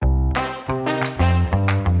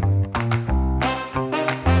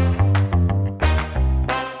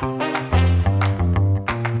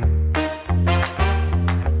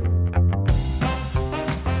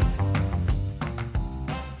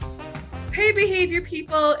behavior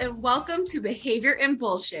people, and welcome to Behavior and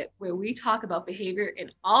Bullshit, where we talk about behavior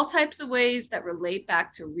in all types of ways that relate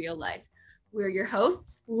back to real life. We're your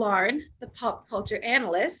hosts, Lauren, the pop culture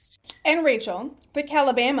analyst, and Rachel, the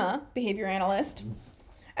Calabama behavior analyst.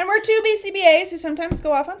 And we're two BCBAs who sometimes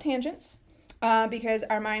go off on tangents because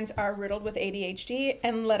our minds are riddled with ADHD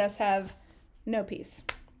and let us have no peace.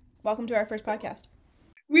 Welcome to our first podcast.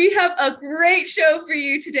 We have a great show for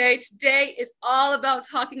you today. Today is all about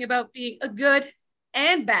talking about being a good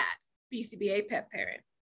and bad BCBA pet parent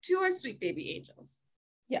to our sweet baby angels.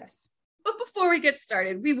 Yes. But before we get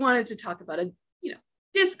started, we wanted to talk about a,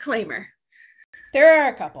 disclaimer. There are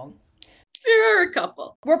a couple.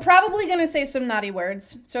 We're probably going to say some naughty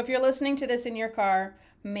words. So if you're listening to this in your car,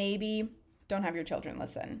 maybe don't have your children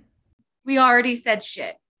listen. We already said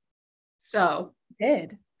shit. So. We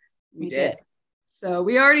did. So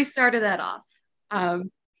we already started that off.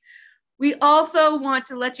 We also want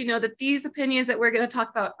to let you know that these opinions that we're going to talk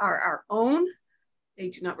about are our own. They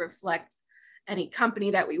do not reflect any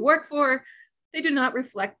company that we work for. They do not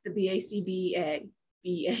reflect the BCBA,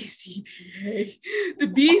 the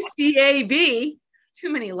BCAB, too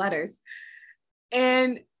many letters.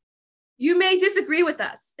 And you may disagree with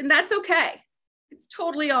us, and that's okay. It's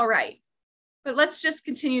totally all right. But let's just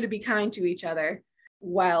continue to be kind to each other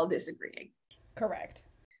while disagreeing. Correct.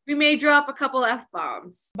 We may drop a couple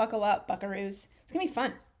F-bombs. Buckle up, buckaroos. It's going to be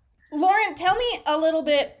fun. Lauren, tell me a little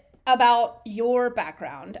bit about your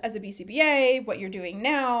background as a BCBA, what you're doing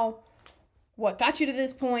now, what got you to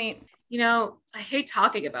this point. I hate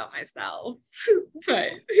talking about myself,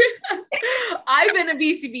 but I've been a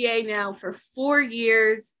BCBA now for 4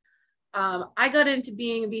 years. I got into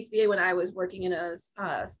being a BCBA when I was working in a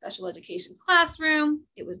special education classroom.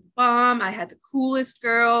 It was the bomb. I had the coolest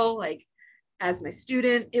girl, as my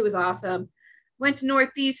student. It was awesome. Went to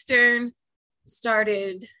Northeastern,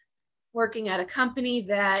 started working at a company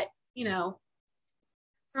that,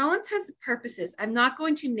 for all intents and purposes, I'm not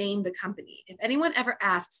going to name the company. If anyone ever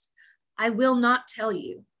asks, I will not tell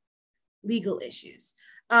you. Legal issues.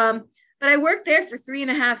 But I worked there for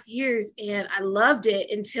 3.5 years and I loved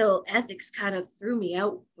it until ethics kind of threw me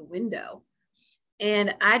out the window.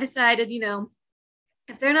 And I decided,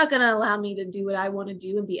 if they're not going to allow me to do what I want to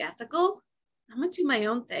do and be ethical, I'm going to do my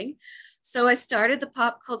own thing. So I started the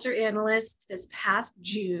pop culture analyst this past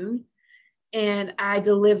June, and I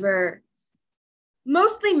deliver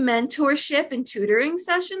mostly mentorship and tutoring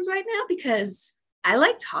sessions right now because I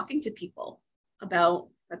like talking to people about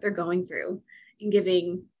what they're going through and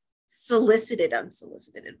giving solicited,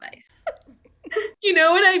 unsolicited advice. You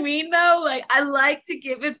know what I mean, though? I like to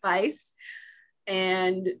give advice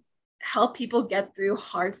and help people get through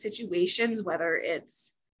hard situations, whether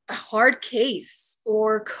it's a hard case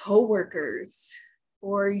or coworkers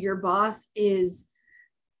or your boss is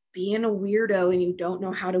being a weirdo and you don't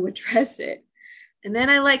know how to address it. And then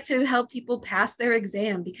I like to help people pass their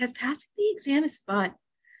exam because passing the exam is fun.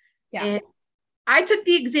 Yeah. And I took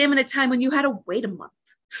the exam in a time when you had to wait a month.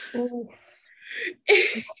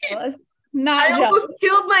 Not I almost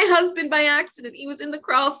killed my husband by accident. He was in the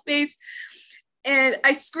crawl space and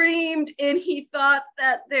I screamed and he thought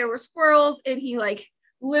that there were squirrels and he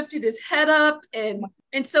lifted his head up and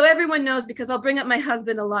so everyone knows because I'll bring up my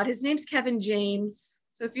husband a lot. His name's Kevin James.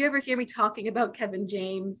 So if you ever hear me talking about Kevin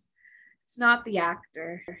James, it's not the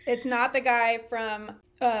actor. It's not the guy from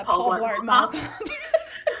Paul Blart Mall Cop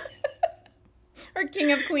or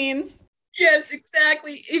King of Queens. Yes,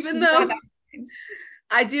 exactly. Even though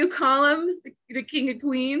I do call him the King of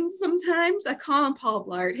Queens sometimes, I call him Paul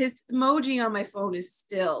Blart. His emoji on my phone is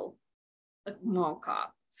still a mall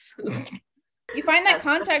cop. You find that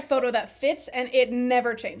contact photo that fits and it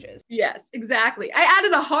never changes. Yes, exactly. I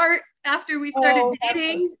added a heart after we started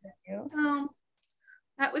dating. So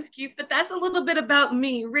that was cute, but that's a little bit about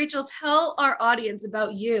me. Rachel, tell our audience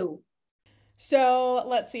about you. So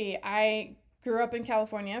let's see. I grew up in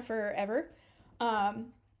California forever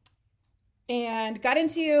and got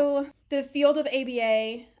into the field of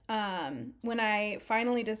ABA when I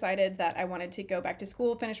finally decided that I wanted to go back to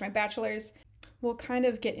school, finish my bachelor's. We'll kind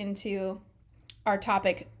of get into our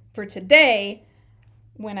topic for today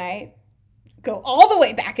when I go all the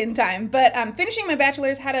way back in time. But finishing my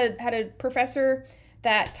bachelor's, had a professor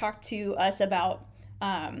that talked to us about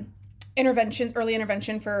early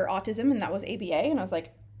intervention for autism, and that was ABA. And I was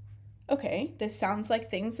like, okay, this sounds like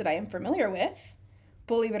things that I am familiar with,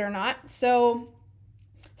 believe it or not. So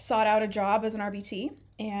sought out a job as an RBT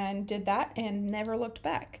and did that and never looked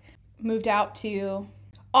back. Moved out to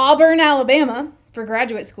Auburn, Alabama for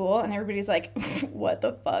graduate school, and everybody's like, what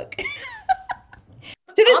the fuck?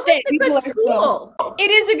 To this day, Almost a people good are still. school.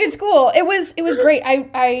 It is a good school. It was great.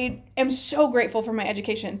 I am so grateful for my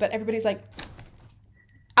education, but everybody's like,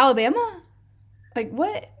 Alabama? Like,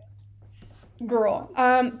 what? Girl.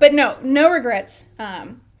 But no regrets.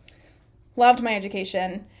 Loved my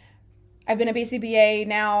education. I've been a BCBA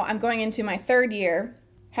now. I'm going into my 3rd year.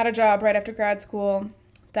 Had a job right after grad school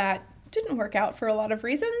that didn't work out for a lot of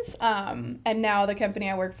reasons. And now the company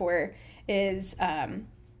I work for is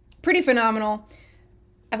pretty phenomenal.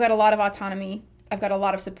 I've got a lot of autonomy. I've got a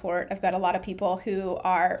lot of support. I've got a lot of people who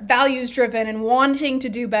are values driven and wanting to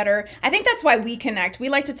do better. I think that's why we connect. We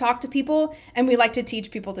like to talk to people and we like to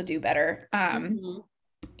teach people to do better.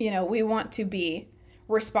 You know, we want to be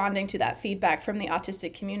responding to that feedback from the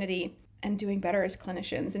autistic community and doing better as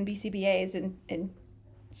clinicians and BCBAs and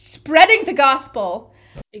spreading the gospel.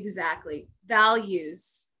 Exactly.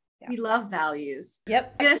 Values. Yeah. We love values.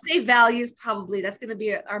 Yep. I'm going to say values probably. That's going to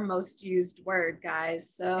be our most used word,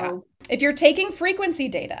 guys. So yeah. If you're taking frequency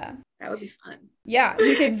data, that would be fun. Yeah.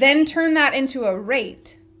 You could then turn that into a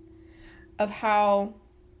rate of how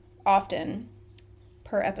often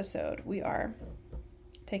per episode we are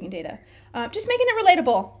taking data. Just making it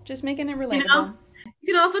relatable. You know,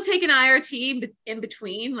 you can also take an IRT in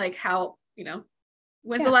between, like how, you know,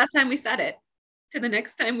 when's the last time we said it to the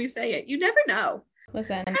next time we say it? You never know.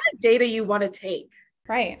 Listen, what kind of data you want to take.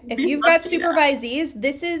 Right. If you've got supervisees,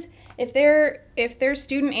 this is if they're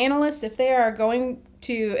student analysts, if they're getting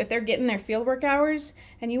their fieldwork hours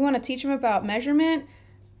and you want to teach them about measurement,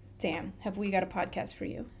 damn, have we got a podcast for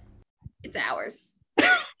you. It's ours.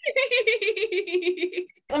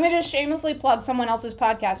 Let me just shamelessly plug someone else's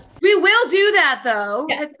podcast. We will do that though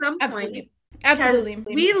at some point. Absolutely.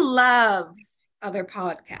 We love other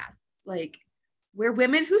podcasts. Like, we're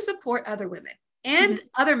women who support other women. And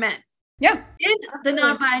other men. Yeah. And the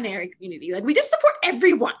non-binary community. Like, we just support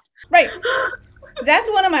everyone. Right. That's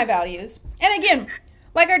one of my values. And again,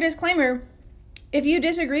 like our disclaimer, if you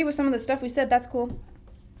disagree with some of the stuff we said, that's cool.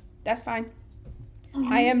 That's fine.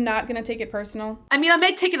 I am not going to take it personal. I mean, I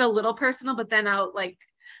may take it a little personal, but then I'll like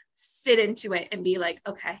sit into it and be like,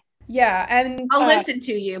 okay. Yeah. And I'll listen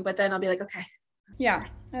to you, but then I'll be like, okay. Yeah.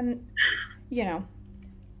 And, you know,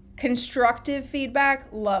 constructive feedback,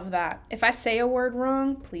 love that. If I say a word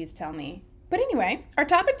wrong, please tell me. But anyway, our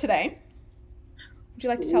topic today, would you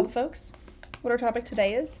like to tell the folks what our topic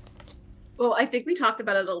today is? Well, I think we talked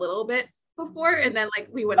about it a little bit before, and then like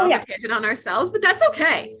we went off a tangent on ourselves, but that's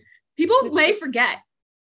okay. People may forget.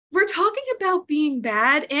 We're talking about being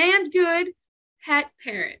bad and good pet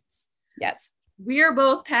parents. Yes. We are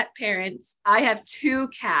both pet parents. I have 2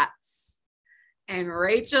 cats. And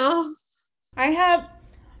Rachel?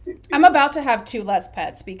 I'm about to have 2 less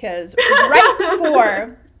pets because right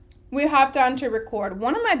before we hopped on to record,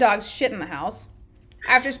 one of my dogs shit in the house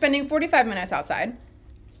after spending 45 minutes outside.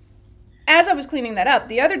 As I was cleaning that up,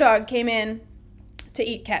 the other dog came in to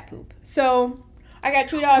eat cat poop. So I got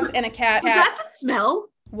 2 dogs and a cat. Was that the smell?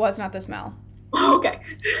 Was not the smell. Oh, okay.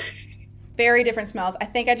 Very different smells. I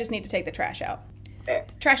think I just need to take the trash out. Fair.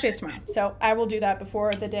 Trash day is tomorrow, so I will do that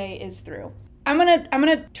before the day is through. I'm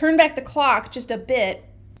gonna turn back the clock just a bit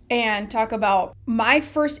and talk about my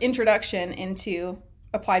first introduction into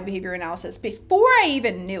applied behavior analysis before I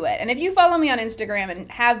even knew it. And if you follow me on Instagram and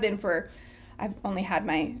have been I've only had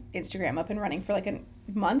my Instagram up and running for like a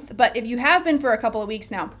month, but if you have been for a couple of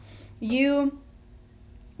weeks now, you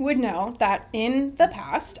would know that in the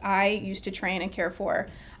past, I used to train and care for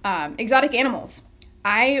exotic animals.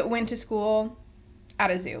 I went to school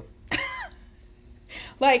at a zoo.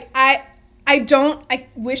 Like, I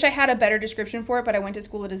wish I had a better description for it, but I went to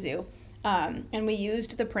school at a zoo. And we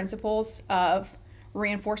used the principles of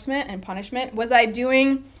reinforcement and punishment. Was I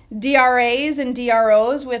doing DRAs and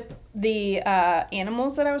DROs with the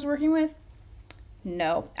animals that I was working with?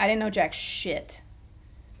 No, I didn't know jack shit.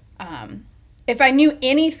 If I knew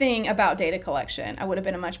anything about data collection, I would have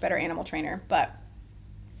been a much better animal trainer.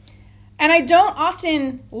 And I don't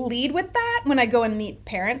often lead with that when I go and meet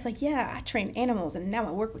parents. Like, yeah, I train animals and now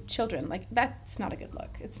I work with children. Like, that's not a good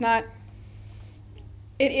look.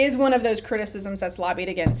 It is one of those criticisms that's lobbied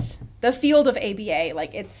against the field of ABA.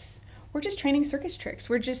 Like, we're just training circus tricks.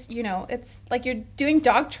 We're just, it's like you're doing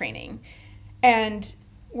dog training and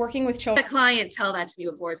working with children. The client tell that to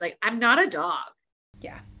me before. It's like, I'm not a dog.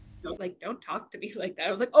 Yeah. Don't talk to me like that.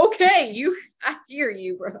 I was like, okay, I hear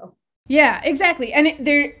you, bro. Yeah, exactly. And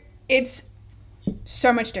it's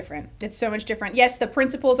so much different. It's so much different. Yes, the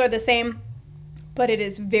principles are the same, but it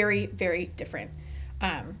is very, very different.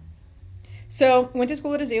 So went to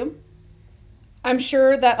school at a zoo. I'm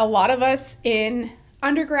sure that a lot of us in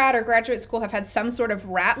undergrad or graduate school have had some sort of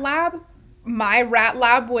rat lab. my rat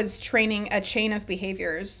lab was training a chain of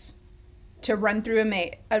behaviors to run through a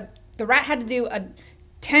maze. The rat had to do a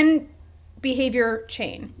 10 behavior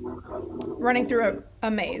chain running through a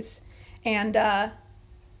maze. And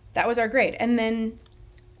that was our grade. And then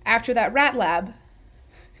after that rat lab,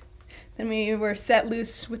 then we were set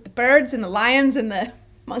loose with the birds and the lions and the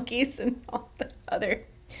monkeys and all the other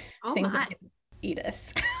things that eat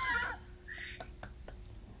us.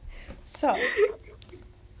 So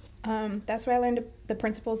that's where I learned the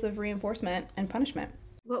principles of reinforcement and punishment.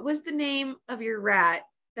 What was the name of your rat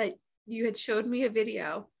that you had showed me a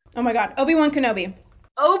video? Oh my God, Obi-Wan Kenobi.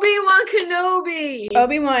 Obi-Wan Kenobi.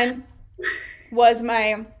 Obi-Wan was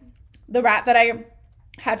the rat that I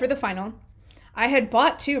had for the final. I had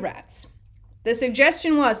bought 2 rats. The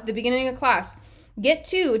suggestion was at the beginning of class, get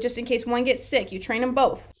 2 just in case one gets sick. You train them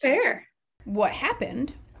both. Fair. What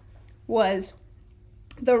happened was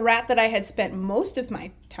the rat that I had spent most of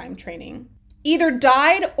my time training either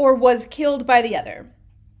died or was killed by the other.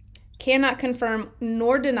 Cannot confirm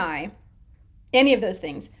nor deny any of those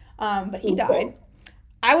things. But he died.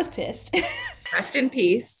 I was pissed. Rest in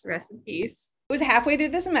peace. Rest in peace. It was halfway through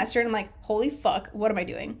the semester and I'm like, holy fuck, what am I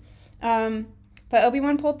doing? But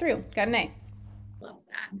Obi-Wan pulled through. Got an A. Love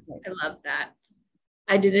that. I love that.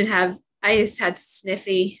 I just had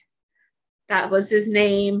Sniffy. That was his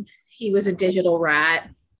name. He was a digital rat.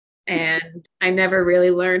 And I never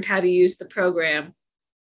really learned how to use the program.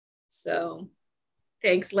 So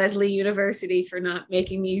thanks, Leslie University, for not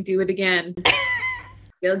making me do it again.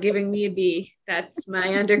 Still giving me a B. That's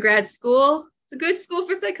my undergrad school. It's a good school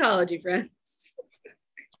for psychology, friends.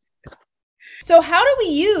 So how do we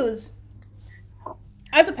use,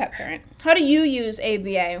 as a pet parent, how do you use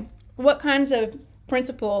ABA? What kinds of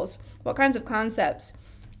principles, what kinds of concepts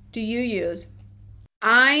do you use?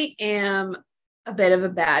 I am a bit of a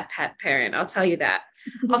bad pet parent. I'll tell you that.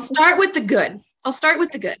 I'll start with the good.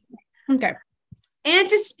 Okay.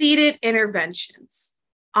 Antecedent interventions.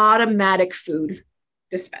 Automatic food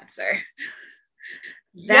dispenser.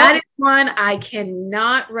 That is one I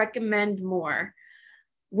cannot recommend more.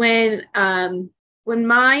 When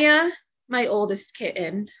Maya, my oldest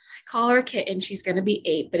kitten, I call her a kitten, she's going to be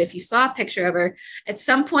 8, but if you saw a picture of her, at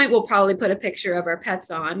some point we'll probably put a picture of our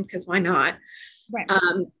pets on, because why not? Right.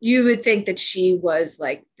 You would think that she was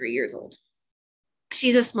like 3 years old.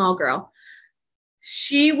 She's a small girl.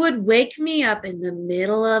 She would wake me up in the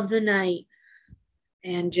middle of the night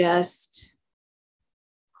and just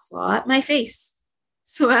claw at my face.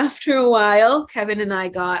 So after a while, Kevin and I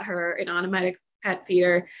got her an automatic pet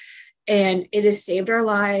feeder, and it has saved our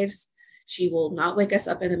lives. She will not wake us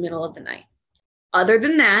up in the middle of the night. Other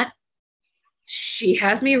than that, she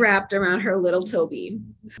has me wrapped around her little toe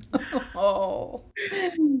bean. Oh.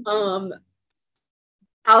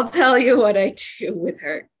 I'll tell you what I do with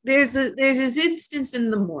her. There's this instance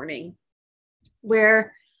in the morning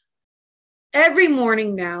where every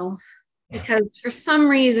morning now, because for some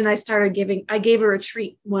reason I gave her a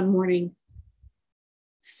treat one morning.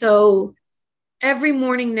 So every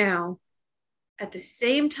morning now, at the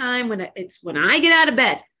same time when I get out of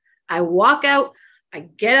bed, I walk out, I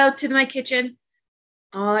get out to my kitchen,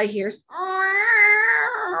 all I hear is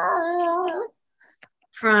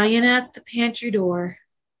crying at the pantry door.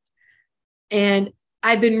 And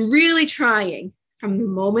I've been really trying from the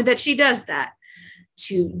moment that she does that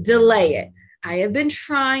to delay it. I have been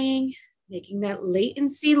trying, making that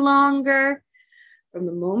latency longer from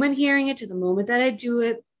the moment hearing it to the moment that I do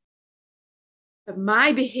it. But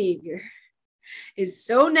my behavior is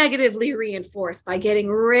so negatively reinforced by getting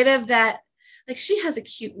rid of that. Like, she has a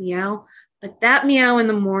cute meow, but that meow in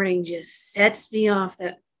the morning just sets me off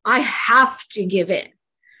that I have to give in.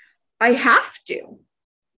 I have to.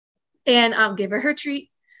 And I'll give her her treat,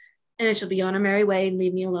 and then she'll be on her merry way and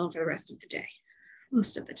leave me alone for the rest of the day,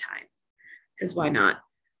 most of the time, because why not?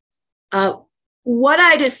 What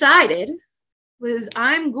I decided was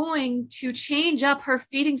I'm going to change up her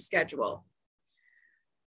feeding schedule.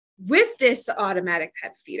 With this automatic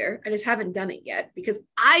pet feeder, I just haven't done it yet because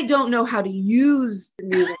I don't know how to use the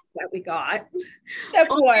new one that we got.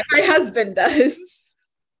 Only my husband does.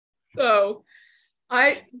 So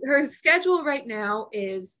her schedule right now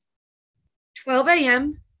is 12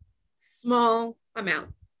 a.m., small amount.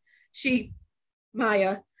 I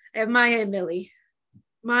have Maya and Millie.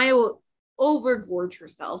 Maya will overgorge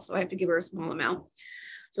herself, so I have to give her a small amount.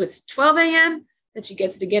 So it's 12 a.m., then she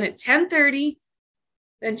gets it again at 10:30.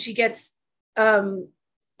 Then she gets a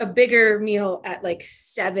bigger meal at like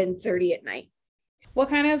 7:30 at night. What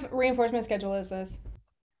kind of reinforcement schedule is this?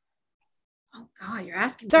 Oh God, you're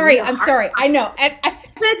asking. Sorry, I'm sorry. I know.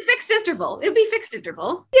 It's fixed interval. It'll be fixed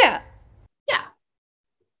interval. Yeah.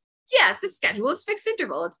 yeah, it's a schedule. It's fixed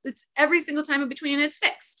interval. It's every single time in between, and it's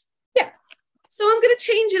fixed. Yeah. So I'm going to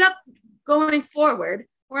change it up going forward,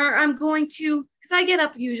 where I'm going to, because I get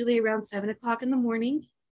up usually around 7:00 in the morning.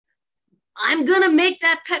 I'm going to make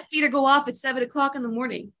that pet feeder go off at 7:00 in the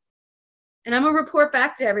morning. And I'm going to report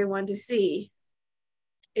back to everyone to see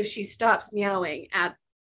if she stops meowing at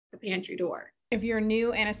the pantry door. If your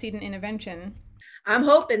new antecedent intervention. I'm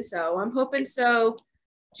hoping so.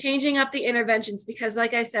 Changing up the interventions, because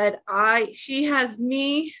like I said, she has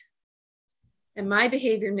me and my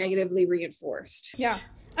behavior negatively reinforced. Yeah.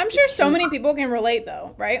 I'm sure so many people can relate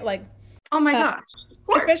though, right? Like, oh my gosh. Of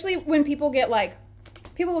course. Especially when people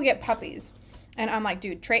will get puppies. And I'm like,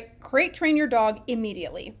 dude, crate train your dog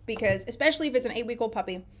immediately, because especially if it's an 8-week-old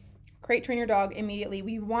puppy, crate train your dog immediately.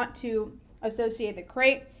 We want to associate the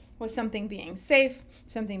crate with something being safe,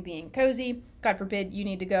 something being cozy. God forbid you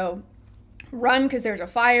need to go run because there's a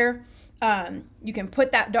fire. You can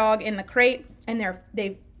put that dog in the crate and they're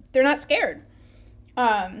not scared.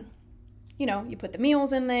 You put the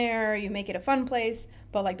meals in there, you make it a fun place,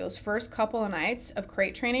 but like those first couple of nights of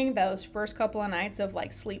crate training, those first couple of nights of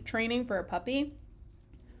like sleep training for a puppy,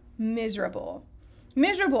 miserable.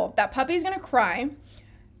 That puppy's gonna cry,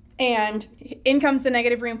 and in comes the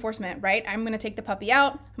negative reinforcement, right? I'm gonna take the puppy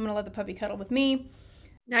out, I'm gonna let the puppy cuddle with me.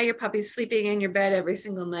 Now your puppy's sleeping in your bed every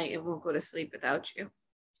single night and won't go to sleep without you.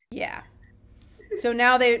 Yeah. So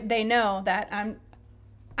now they know that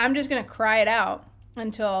I'm just gonna cry it out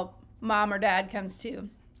until mom or dad comes to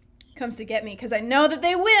get me, because I know that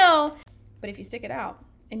they will. But if you stick it out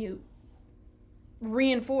and you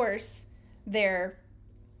reinforce their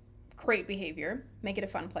crate behavior, make it a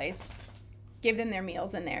fun place, give them their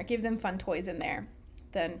meals in there, give them fun toys in there,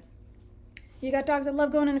 then you got dogs that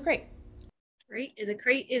love going in a crate. Right? And the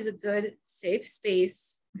crate is a good, safe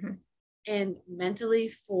space, mm-hmm. and mentally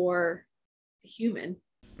for the human.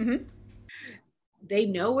 Mm-hmm. They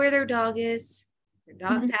know where their dog is. Their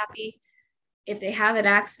dog's mm-hmm. happy. If they have an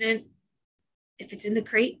accident, if it's in the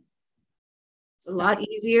crate, it's a lot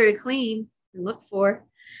easier to clean and look for.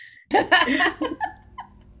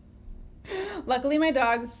 Luckily, my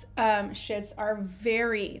dog's shits are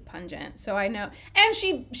very pungent, so I know. And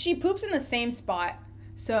she poops in the same spot.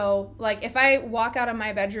 So, like, if I walk out of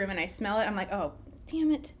my bedroom and I smell it, I'm like, oh,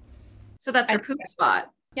 damn it. So that's her poop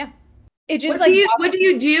spot. Yeah. It just what do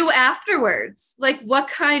you do afterwards? Like, what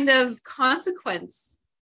kind of consequence?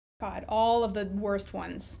 God, all of the worst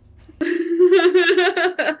ones. And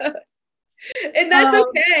that's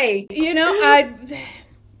okay.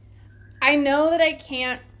 I know that I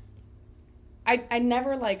can't. I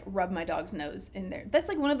never like rub my dog's nose in there. That's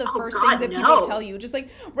like one of the first things that people tell you. Just like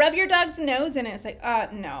rub your dog's nose in it. It's like,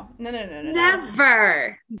 no.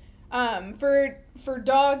 Never. For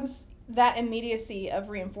dogs, that immediacy of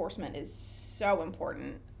reinforcement is so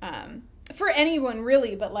important. For anyone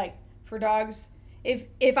really, but like for dogs,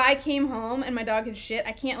 if I came home and my dog had shit,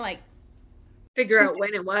 I can't like figure out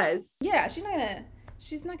when it was. Yeah, she's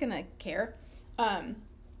not gonna care. And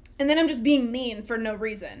then I'm just being mean for no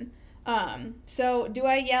reason. So do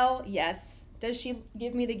I yell? Yes. Does she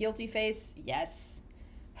give me the guilty face? Yes.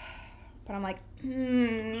 But I'm like,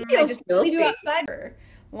 I just leave you outside for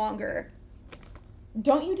longer.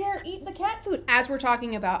 Don't you dare eat the cat food. As we're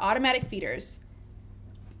talking about automatic feeders.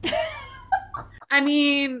 I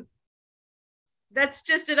mean, that's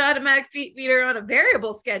just an automatic feeder on a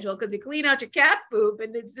variable schedule, because you clean out your cat poop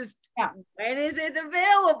and it's just, when is it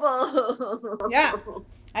available? Yeah.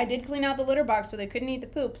 I did clean out the litter box so they couldn't eat the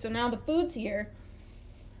poop. So now the food's here.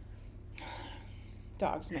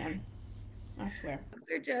 Dogs, man. I swear.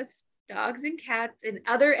 They're just dogs and cats and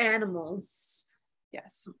other animals.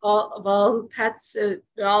 Yes. Of all pets,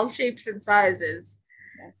 all shapes and sizes.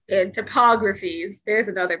 Yes. And topographies. There's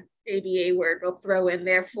another ABA word we'll throw in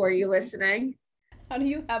there for you listening. How do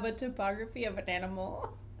you have a topography of an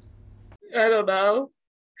animal? I don't know.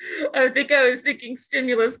 I think I was thinking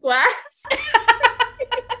stimulus class.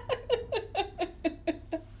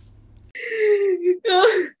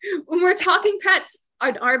 When we're talking pets,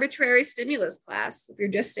 an arbitrary stimulus class, if you're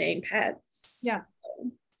just saying pets. Yeah.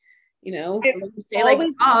 So, when you say like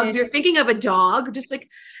dogs, you're thinking of a dog. Just like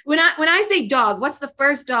when I say dog, what's the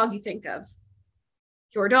first dog you think of?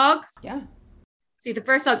 Your dogs? Yeah. See, the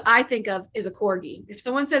first dog I think of is a corgi. If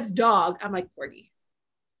someone says dog, I'm like corgi.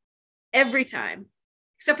 Every time.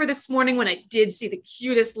 Except for this morning when I did see the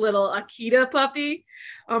cutest little Akita puppy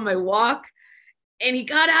on my walk. And he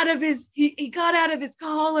got out of his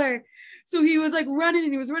collar. So he was like running,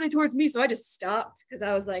 and he was running towards me. So I just stopped, because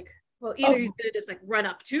I was like, well, either he's gonna just like run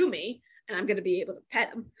up to me and I'm gonna be able to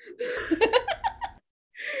pet him.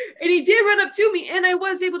 And he did run up to me, and I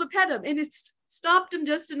was able to pet him. And it's stopped him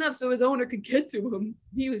just enough so his owner could get to him.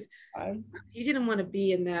 He didn't want to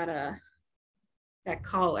be in that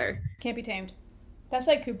collar. Can't be tamed. That's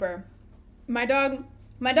like Cooper. My dog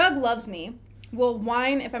loves me, will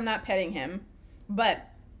whine if I'm not petting him, but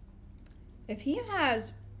if he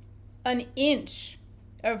has an inch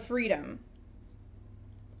of freedom,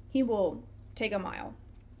 he will take a mile.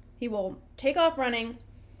 He will take off running,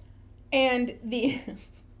 and he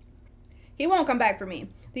won't come back for me.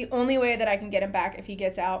 The only way that I can get him back if he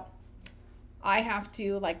gets out, I have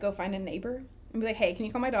to like go find a neighbor and be like, hey, can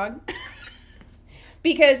you call my dog?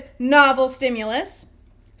 Because novel stimulus,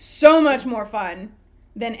 so much more fun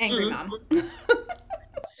than Angry Mom.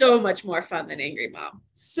 So much more fun than Angry Mom.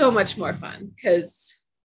 So much more fun because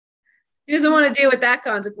he doesn't want to deal with that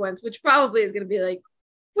consequence, which probably is going to be like,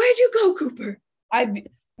 where'd you go, Cooper? I'd be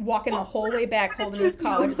walking the whole way back holding his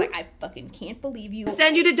collar, just like, I fucking can't believe you.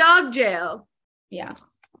 Send you to dog jail. Yeah.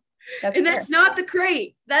 That's not the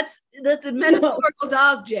crate. That's a metaphorical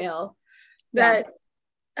dog jail that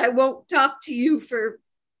I won't talk to you for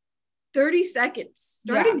 30 seconds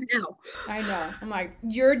starting now. I know. I'm like,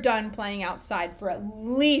 you're done playing outside for at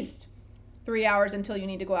least 3 hours until you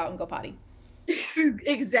need to go out and go potty.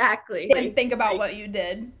 Exactly. And think about what you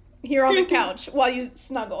did here on the couch while you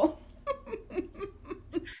snuggle.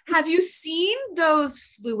 Have you seen those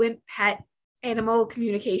fluent pet animal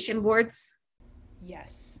communication boards?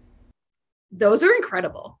 Yes. Those are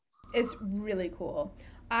incredible. It's really cool.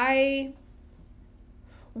 I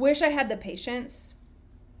wish I had the patience.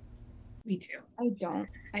 Me too. I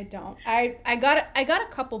don't. I got a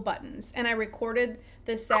couple buttons and I recorded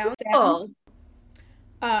the sounds.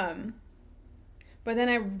 But then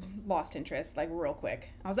I lost interest like real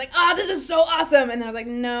quick. I was like, oh, this is so awesome. And then I was like,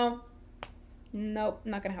 nope,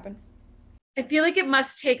 not gonna happen. I feel like it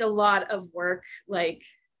must take a lot of work, like,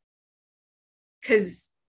 because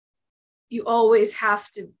you always have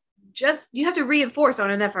to reinforce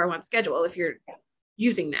on an FR1 schedule if you're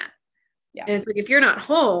using that. Yeah. And it's like, if you're not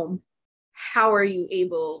home, how are you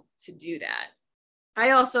able to do that?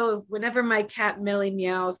 I also, whenever my cat Millie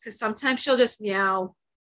meows, because sometimes she'll just meow,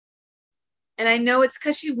 and I know it's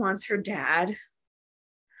because she wants her dad.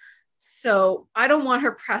 So I don't want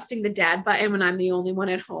her pressing the dad button when I'm the only one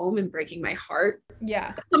at home and breaking my heart.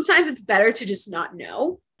 Yeah. Sometimes it's better to just not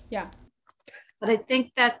know. Yeah. But I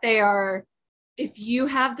think that if you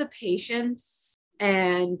have the patience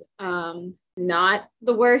and not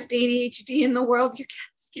the worst ADHD in the world, your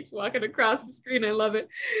cat just keeps walking across the screen. I love it.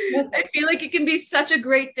 I feel like it can be such a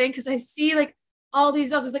great thing because I see like all these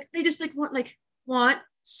dogs, like they just like want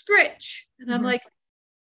scritch. And I'm like,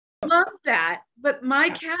 love that. But my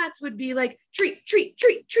cats would be like, treat, right.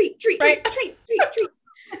 treat. Like,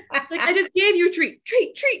 I just gave you treat.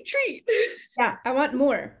 Yeah, I want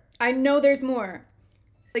more. I know there's more.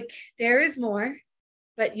 Like, there is more,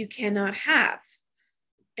 but you cannot have.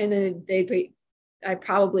 And then I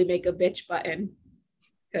probably make a bitch button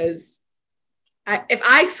because if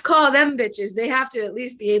I call them bitches, they have to at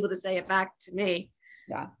least be able to say it back to me.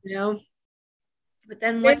 Yeah. You know? But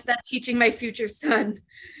then what's that teaching my future son?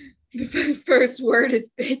 The first word is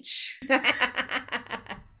bitch.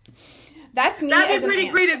 That's me. That'd be pretty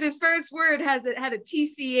great if his first word had a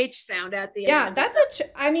TCH sound at the end. Yeah,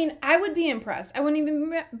 I mean, I would be impressed. I wouldn't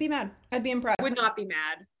even be mad. I'd be impressed. I would not be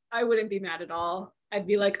mad. I wouldn't be mad at all. I'd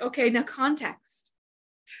be like, okay, now context.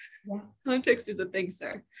 Yeah. Context is a thing,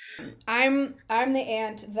 sir. I'm the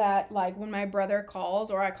aunt that, like, when my brother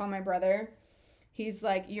calls or I call my brother, he's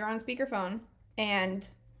like, you're on speakerphone and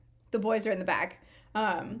the boys are in the back.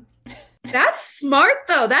 That's smart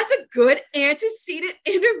though. That's a good antecedent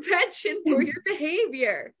intervention for your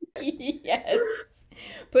behavior. Yes.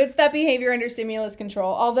 Puts that behavior under stimulus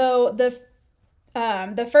control. Although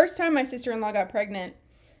the first time my sister-in-law got pregnant,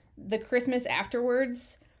 the Christmas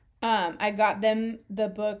afterwards, I got them the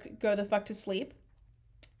book Go the Fuck to Sleep.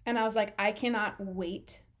 And I was like, I cannot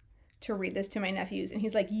wait to read this to my nephews. And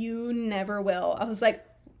he's like, you never will. I was like,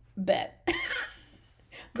 bet.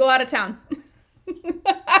 Go out of town.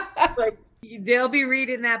 Like, they'll be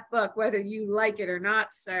reading that book whether you like it or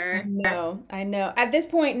not, sir. I know. At this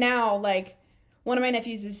point now, like, one of my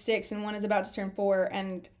nephews is 6 and one is about to turn 4,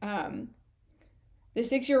 and the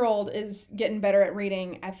 6-year-old is getting better at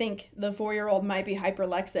reading. I think the 4-year-old might be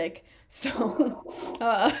hyperlexic, so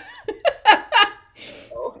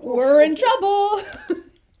we're in trouble.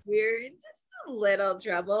 We're in just a little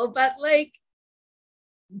trouble, but like,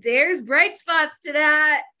 there's bright spots to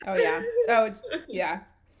that. Oh yeah. Yeah.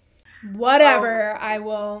 Whatever. I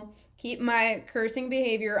will keep my cursing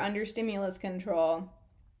behavior under stimulus control.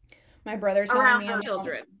 My brother's around me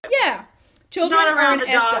children. Yeah. Children not around are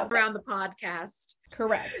the dog, around the podcast.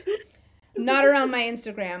 Correct. Not around my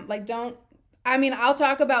Instagram. Like, don't, I mean, I'll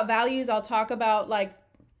talk about values. I'll talk about like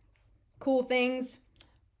cool things,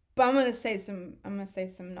 but I'm going to say some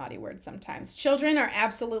naughty words sometimes. Children are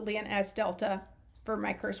absolutely an S delta for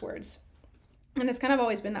my curse words. And it's kind of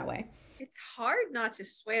always been that way. It's hard not to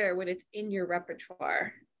swear when it's in your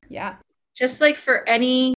repertoire. Yeah. Just like for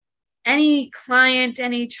any client,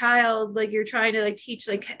 any child, like you're trying to like teach,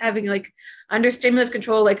 like having like under stimulus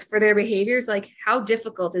control, like for their behaviors, like how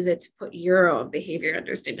difficult is it to put your own behavior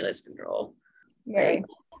under stimulus control? Very. Like,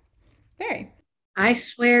 Very. I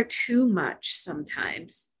swear too much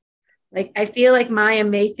sometimes. Like I feel like Maya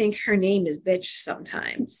may think her name is bitch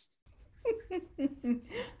sometimes.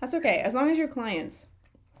 That's okay, as long as your clients.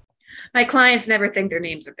 My clients never think their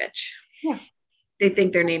names are bitch. Yeah. They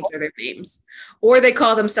think their names are their names, or they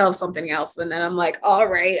call themselves something else. And then I'm like, all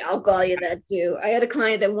right, I'll call you that too. I had a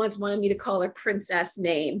client that once wanted me to call her princess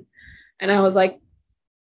name. And I was like,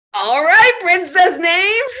 all right, princess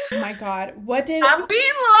name. Oh my God. What did I'm being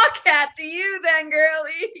lawcat to you then,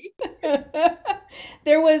 girly.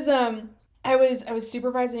 there was I was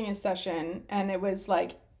supervising a session, and it was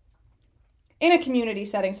like in a community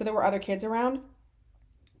setting, so there were other kids around.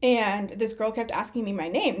 And this girl kept asking me my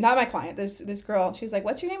name, not my client. This girl, she was like,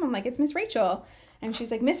 "What's your name?" I'm like, "It's Miss Rachel." And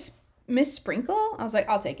she's like, "Miss Sprinkle?" I was like,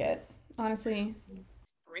 "I'll take it." Honestly.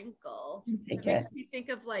 Sprinkle. Take It it. makes me think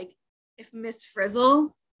of like if Miss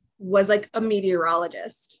Frizzle was like a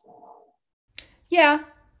meteorologist. Yeah.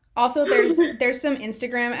 Also, there's some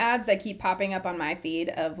Instagram ads that keep popping up on my feed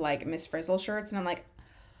of like Miss Frizzle shirts, and I'm like,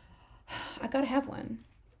 I gotta have one.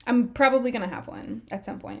 I'm probably gonna have one at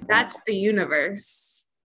some point. That's the universe.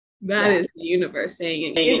 That is the universe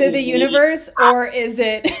saying it. Is it the universe, or is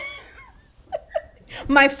it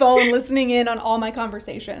my phone listening in on all my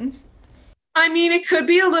conversations? I mean, it could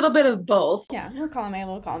be a little bit of both. Yeah, a little column A, a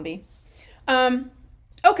little column B.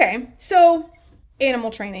 Okay, so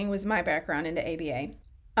animal training was my background into ABA.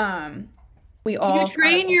 We Can all you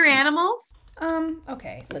train your animals?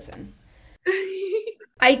 Okay, listen.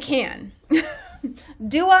 I can.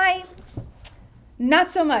 Do I?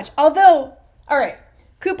 Not so much. Although, all right,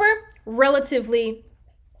 Cooper, relatively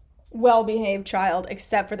well-behaved child,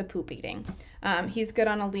 except for the poop eating. He's good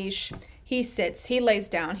on a leash. He sits, he lays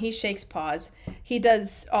down, he shakes paws. He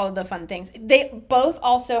does all of the fun things. They both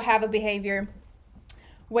also have a behavior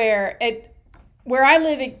where I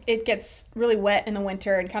live, it gets really wet in the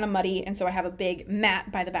winter and kind of muddy, and so I have a big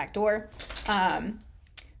mat by the back door.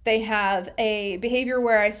 They have a behavior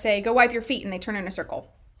where I say, "Go wipe your feet," and they turn in a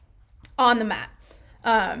circle on the mat.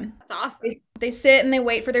 That's awesome. They sit and they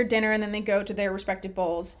wait for their dinner, and then they go to their respective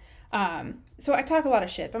bowls. So I talk a lot of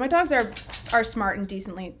shit, but my dogs are smart and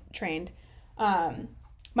decently trained.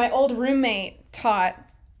 My old roommate taught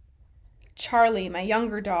Charlie, my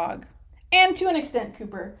younger dog, and to an extent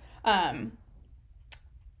Cooper,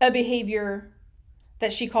 a behavior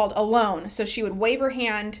that she called alone. So she would wave her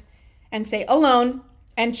hand and say alone,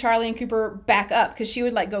 and Charlie and Cooper back up, because she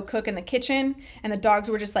would like go cook in the kitchen and the dogs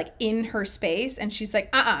were just like in her space, and she's like,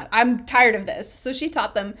 I'm tired of this. So she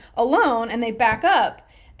taught them alone, and they back up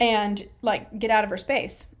and like get out of her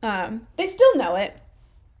space. They still know it.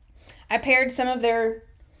 I paired some of their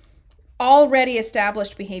already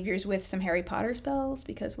established behaviors with some Harry Potter spells,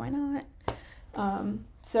 because why not?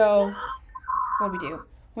 So what do we do?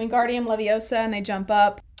 Wingardium Leviosa, and they jump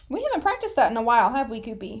up. We haven't practiced that in a while, have we,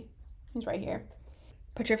 Koopy? He's right here.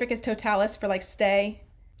 Petrificus Totalis for like stay.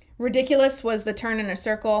 Ridiculous was the turn in a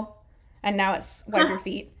circle, and now it's wipe your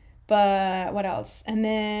feet. But what else? And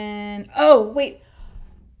then, oh, wait.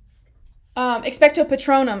 Expecto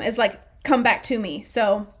Patronum is like, come back to me.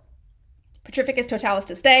 So Petrificus Totalis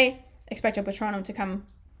to stay, Expecto Patronum to come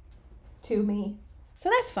to me. So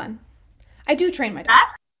that's fun. I do train my dogs.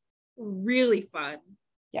 That's really fun.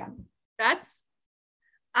 Yeah.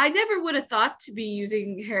 I never would have thought to be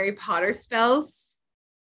using Harry Potter spells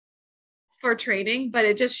for training, but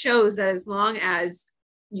it just shows that as long as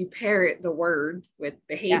you pair the word with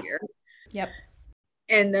behavior. Yeah. Yep.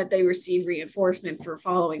 And that they receive reinforcement for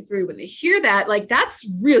following through when they hear that, like,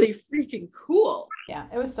 that's really freaking cool. Yeah,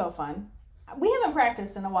 it was so fun. We haven't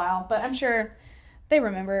practiced in a while, but I'm sure they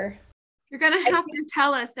remember. You're going to have to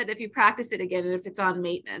tell us that if you practice it again and if it's on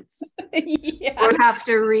maintenance. Yeah. We'll have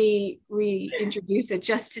to reintroduce it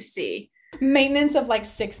just to see. Maintenance of like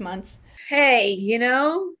 6 months. Hey,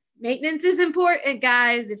 maintenance is important,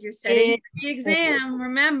 guys. If you're studying for the exam,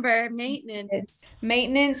 remember maintenance.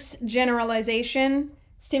 Maintenance, generalization,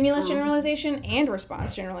 stimulus generalization, and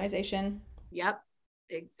response generalization. Yep,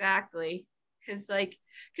 exactly.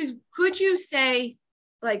 Because could you say,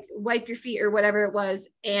 like, wipe your feet or whatever it was,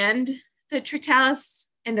 and the Tritalis,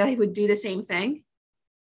 and they would do the same thing?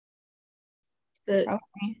 The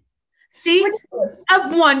Okay. see, Ridiculous.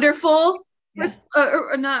 a wonderful, Yeah.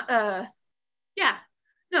 or not. Yeah,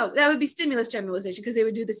 no, that would be stimulus generalization because they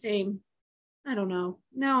would do the same. I don't know.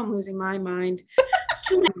 Now I'm losing my mind. It's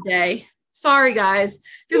too late today. Sorry, guys. If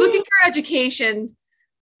you're looking for education,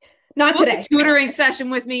 Not book today. a tutoring session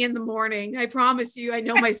with me in the morning. I promise you, I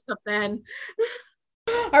know my stuff then.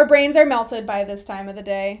 Our brains are melted by this time of the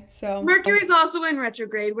day. So Mercury's also in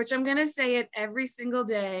retrograde, which I'm going to say it every single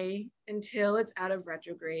day until it's out of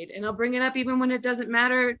retrograde. And I'll bring it up even when it doesn't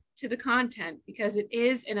matter to the content because it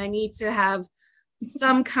is, and I need to have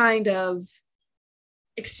some kind of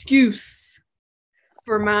excuse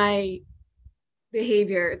for my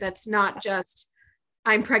behavior that's not just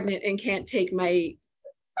I'm pregnant and can't take my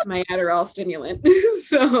Adderall stimulant.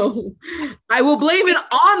 So I will blame it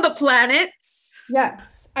on the planets.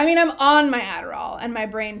 yes. I mean, I'm on my Adderall and my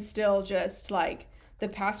brain still just like the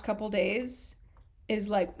past couple days is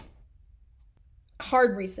like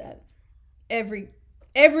hard reset. Every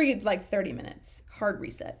like 30 minutes, hard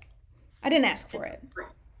reset. I didn't ask for it.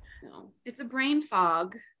 No, it's a brain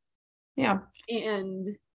fog. Yeah.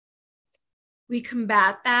 And we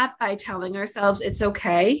combat that by telling ourselves it's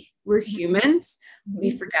okay. We're humans.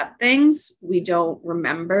 We forget things. We don't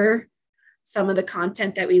remember some of the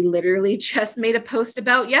content that we literally just made a post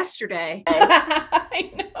about yesterday.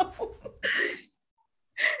 I know.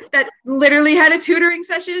 That literally had a tutoring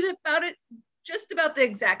session about it, just about the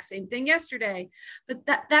exact same thing yesterday. But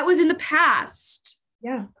that was in the past.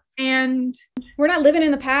 Yeah. And we're not living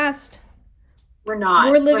in the past. We're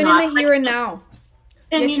not. We're living in the here and now.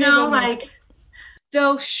 And you know, like,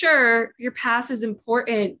 though, sure, your past is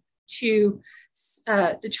important to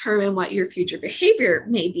determine what your future behavior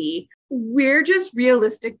may be. We're just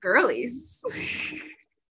realistic girlies.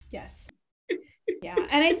 Yes. Yeah.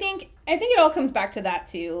 And I think it all comes back to that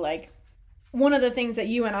too. Like, one of the things that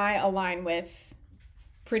you and I align with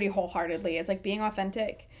pretty wholeheartedly is like being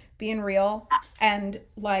authentic, being real. And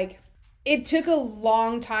like, it took a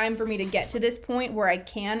long time for me to get to this point where I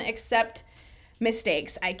can accept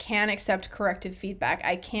mistakes. I can accept corrective feedback.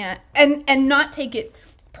 I can't, and not take it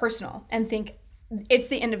personal and think it's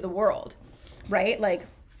the end of the world, right? Like,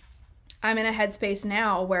 I'm in a headspace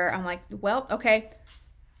now where I'm like, well, okay,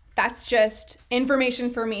 that's just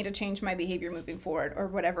information for me to change my behavior moving forward or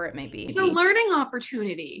whatever it may be. It's a learning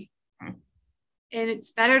opportunity. And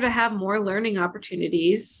it's better to have more learning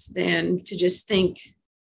opportunities than to just think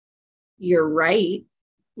you're right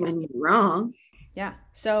when you're wrong. Yeah.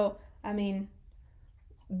 So, I mean,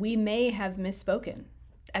 we may have misspoken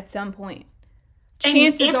at some point.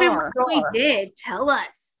 Chances are. If we did, tell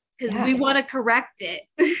us because we want to correct it.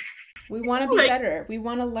 We want to be better. We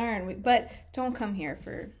want to learn. But don't come here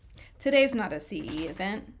for... Today's not a CE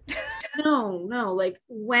event. No. Like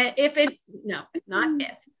when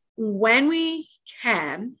we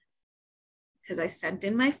can, because I sent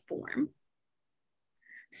in my form,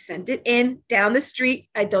 sent it in down the street.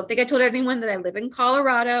 I don't think I told anyone that I live in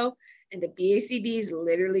Colorado and the BACB is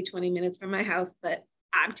literally 20 minutes from my house, but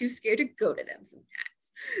I'm too scared to go to them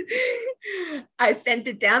sometimes. I sent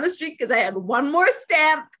it down the street because I had one more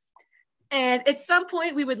stamp. And at some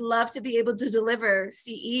point, we would love to be able to deliver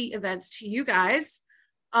CE events to you guys.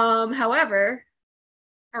 However,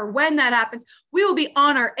 or when that happens, we will be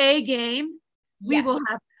on our A game. We will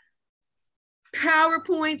have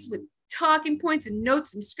PowerPoints with talking points and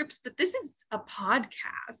notes and scripts, but this is a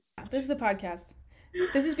podcast. This is a podcast.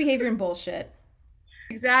 This is behavior and bullshit.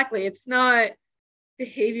 Exactly. It's not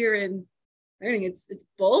behavior and learning. It's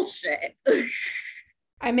bullshit.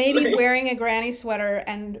 I may be wearing a granny sweater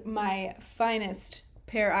and my finest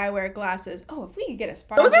pair eyewear glasses. Oh, if we could get a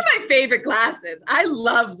sponsor. Those are my favorite glasses. I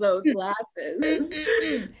love those glasses.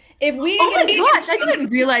 If we gosh, I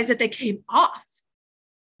didn't realize that they came off.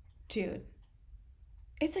 Dude,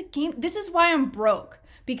 it's a game. This is why I'm broke.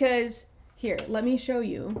 Because, here, let me show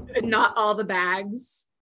you. Not all the bags.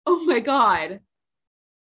 Oh my God.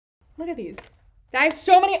 Look at these. I have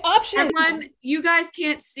so many options. Everyone, you guys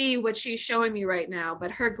can't see what she's showing me right now,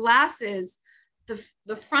 but her glasses,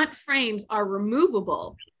 the front frames are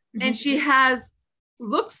removable. Mm-hmm. And she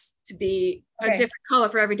looks to be a different color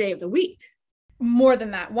for every day of the week. More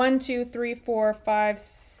than that. 1, 2, 3, 4, 5,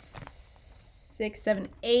 6, 7,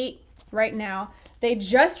 8 right now. They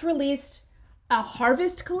just released a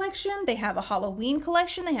Harvest collection. They have a Halloween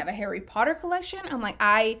collection. They have a Harry Potter collection. I'm like,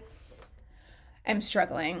 I'm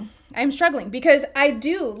struggling because I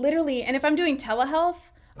do literally, and if I'm doing telehealth,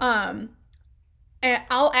 and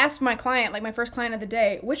I'll ask my client, like my first client of the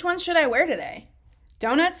day, which ones should I wear today?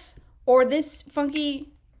 Donuts or this funky,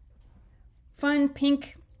 fun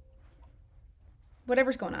pink,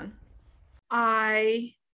 whatever's going on?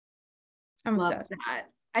 I I'm Love obsessed. that.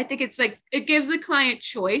 I think it's like, it gives the client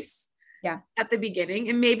choice Yeah. at the beginning,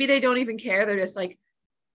 and maybe they don't even care. They're just like,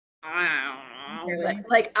 I don't know. Really.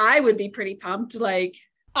 Like I would be pretty pumped.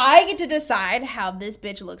 I get to decide how this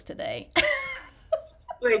bitch looks today.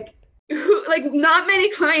 Like, like not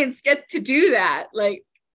many clients get to do that. Like,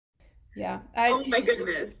 Yeah. oh my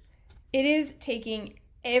goodness. It is taking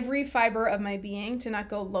every fiber of my being to not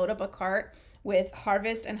go load up a cart with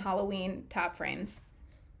Harvest and Halloween top frames.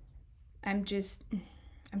 I'm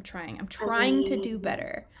trying. I'm trying to do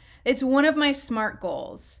better. It's one of my SMART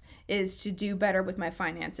goals is to do better with my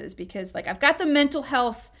finances because like I've got the mental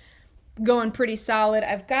health going pretty solid.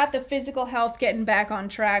 I've got the physical health getting back on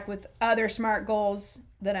track with other SMART goals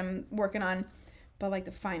that I'm working on. But like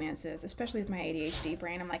the finances, especially with my ADHD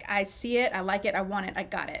brain, I'm like, I see it, I like it, I want it, I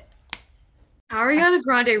got it. Ariana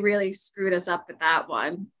Grande really screwed us up with that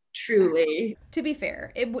one. Truly. To be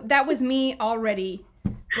fair, that was me already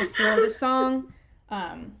before the song.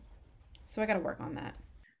 So I got to work on that.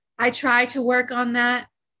 I try to work on that.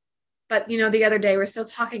 But the other day we're still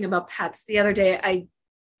talking about pets. The other day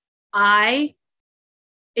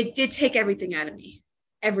it did take everything out of me.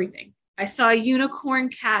 Everything. I saw a unicorn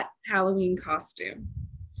cat Halloween costume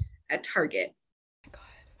at Target. Oh my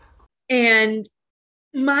God. And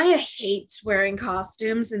Maya hates wearing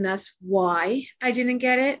costumes, and that's why I didn't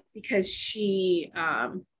get it, because she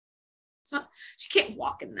can't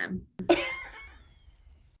walk in them.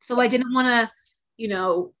 So I didn't want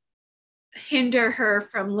to, hinder her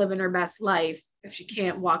from living her best life if she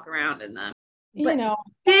can't walk around in them. But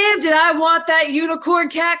damn, did I want that unicorn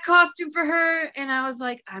cat costume for her? And I was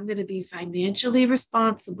like, I'm going to be financially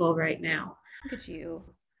responsible right now. Look at you.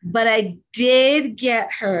 But I did get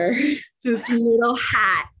her this little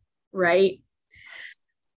hat, right?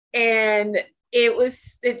 And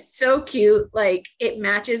it's so cute. Like it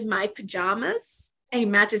matches my pajamas and it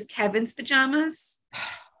matches Kevin's pajamas.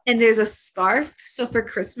 And there's a scarf. So for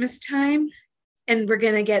Christmas time, and we're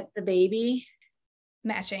going to get the baby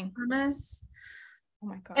matching. Pajamas. Oh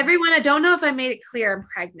my God. Everyone, I don't know if I made it clear I'm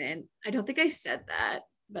pregnant. I don't think I said that,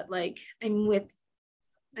 but like I'm with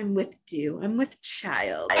Dew. I'm with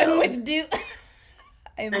child. I'm with Dew.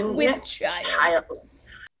 I'm with child.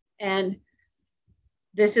 And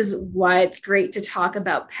this is why it's great to talk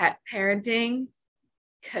about pet parenting,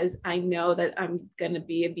 because I know that I'm going to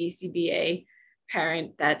be a BCBA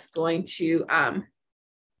parent that's going to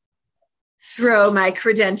throw my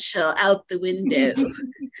credential out the window,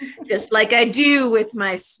 just like I do with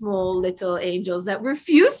my small little angels that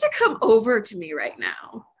refuse to come over to me right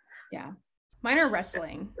now. Yeah. Mine are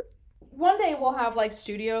wrestling. One day we'll have like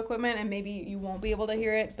studio equipment and maybe you won't be able to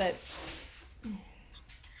hear it, but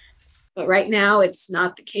right now it's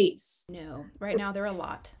not the case. No, right now they're a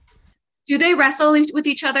lot. Do they wrestle with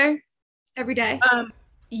each other every day?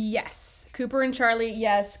 Yes. Cooper and Charlie,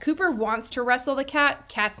 yes. Cooper wants to wrestle the cat.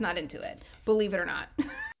 Cat's not into it. Believe it or not.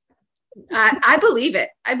 I believe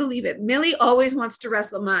it. I believe it. Millie always wants to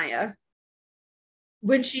wrestle Maya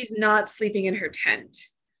when she's not sleeping in her tent.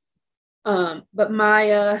 But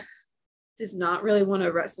Maya does not really want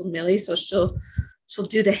to wrestle Millie, so she'll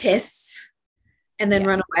do the hiss and then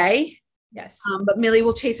run away. Yes. But Millie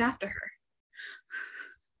will chase after her.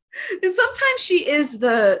 And sometimes she is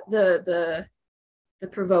the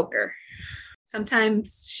provoker.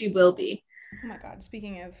 Sometimes she will be. Oh my God.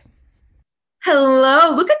 Speaking of.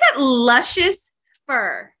 Hello. Look at that luscious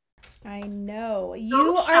fur. I know.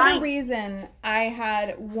 You are the reason I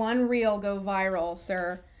had one reel go viral,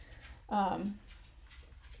 sir.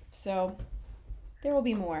 So there will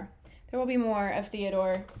be more. There will be more of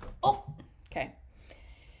Theodore. Oh, okay.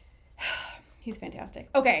 He's fantastic.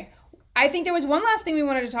 Okay. I think there was one last thing we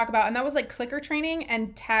wanted to talk about, and that was like clicker training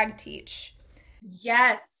and tag teach.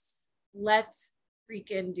 Yes. Let's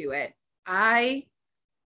freaking do it.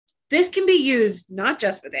 This can be used not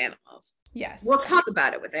just with animals. Yes. We'll talk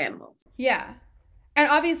about it with animals. Yeah. And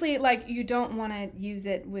obviously, like, you don't want to use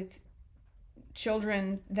it with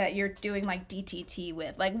children that you're doing, like, DTT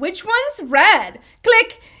with. Like, which one's red?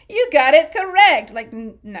 Click! You got it correct! Like,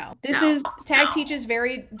 no. Tag teach is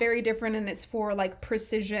very, very different, and it's for, like,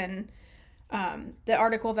 precision. The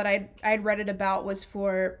article that I'd read it about was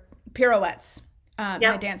for pirouettes in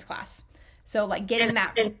a dance class. So, like, getting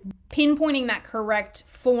pinpointing that correct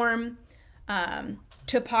form,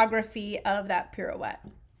 topography of that pirouette.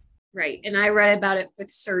 Right. And I read about it with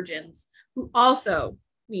surgeons who also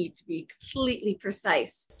need to be completely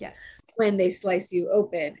precise. Yes. When they slice you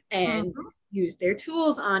open and use their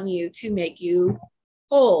tools on you to make you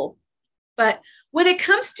whole. But when it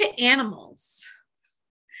comes to animals,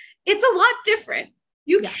 it's a lot different.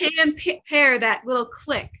 You can pair that little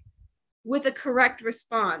click with a correct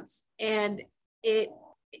response, and it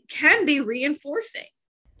can be reinforcing.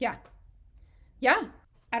 Yeah. Yeah.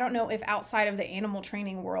 I don't know if outside of the animal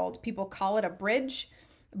training world people call it a bridge,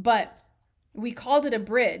 but we called it a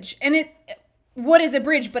bridge. And what is a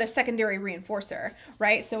bridge but a secondary reinforcer,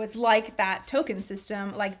 right? So it's like that token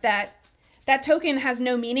system, like that token has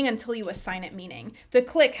no meaning until you assign it meaning. The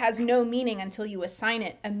click has no meaning until you assign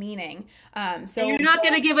it a meaning. So you're not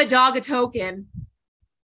going to give a dog a token.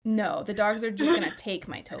 No, the dogs are just going to take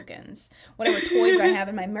my tokens. Whatever toys I have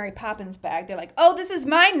in my Mary Poppins bag, they're like, oh, this is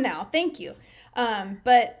mine now. Thank you.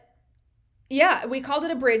 But yeah, we called it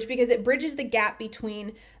a bridge because it bridges the gap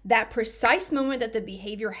between that precise moment that the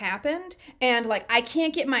behavior happened and like, I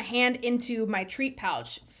can't get my hand into my treat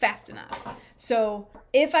pouch fast enough. So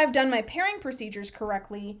if I've done my pairing procedures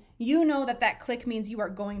correctly, you know that click means you are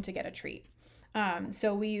going to get a treat.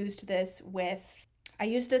 So I used this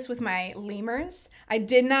with my lemurs. I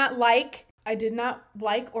did not like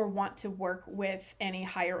or want to work with any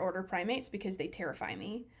higher order primates because they terrify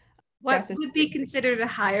me. What would be considered a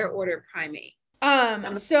higher order primate?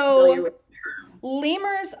 So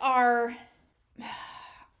lemurs are,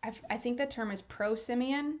 I think the term is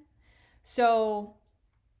prosimian. So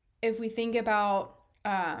if we think about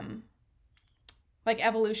like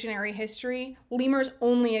evolutionary history, lemurs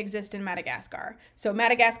only exist in Madagascar. So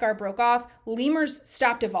Madagascar broke off. Lemurs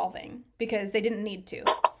stopped evolving because they didn't need to.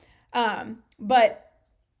 But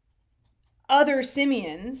other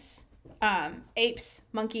simians, apes,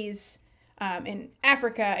 monkeys, in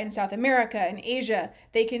Africa, in South America, in Asia,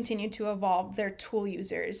 they continue to evolve. They're tool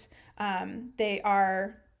users. They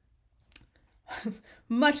are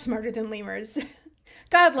much smarter than lemurs.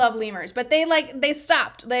 God love lemurs, but they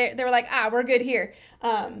stopped. They were like, we're good here.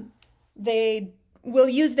 They will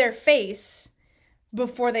use their face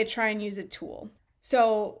before they try and use a tool.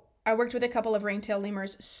 So I worked with a couple of ringtail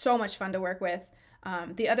lemurs, so much fun to work with.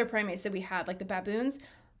 The other primates that we had, like the baboons,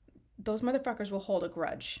 those motherfuckers will hold a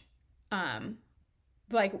grudge.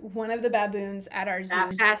 Like one of the baboons at our zoo.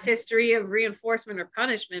 That past history of reinforcement or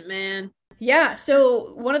punishment, man. Yeah,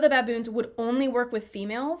 so one of the baboons would only work with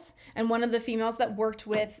females, and one of the females that worked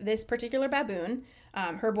with this particular baboon,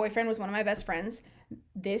 her boyfriend was one of my best friends.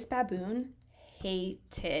 This baboon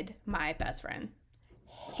hated my best friend.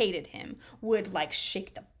 Hated him. Would like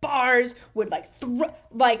shake the bars, would like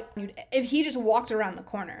if he just walked around the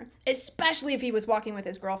corner, especially if he was walking with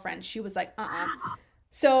his girlfriend, she was like,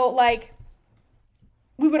 So like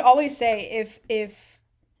we would always say if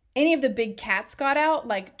any of the big cats got out,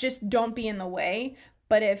 like just don't be in the way.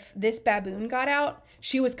 But if this baboon got out,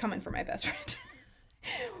 she was coming for my best friend.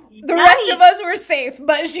 The rest of us were safe,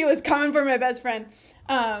 but she was coming for my best friend.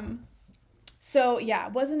 So yeah,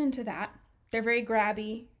 wasn't into that. They're very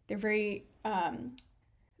grabby. They're very,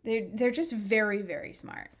 they're just very, very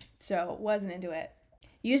smart. So wasn't into it.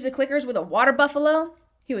 Used the clickers with a water buffalo.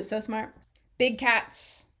 He was so smart. Big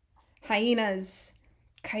cats, hyenas,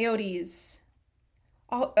 coyotes,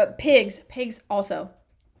 pigs also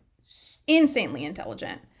insanely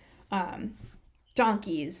intelligent.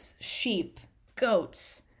 Donkeys, sheep,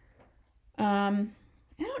 goats. I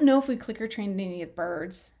don't know if we clicker trained any of the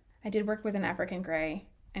birds. I did work with an African gray,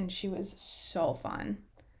 and she was so fun.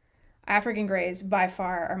 African grays by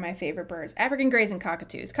far are my favorite birds. African grays and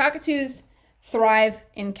cockatoos. Cockatoos thrive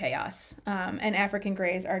in chaos, and African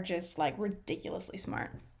grays are just like ridiculously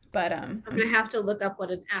smart. But I'm gonna have to look up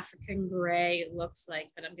what an African gray looks like,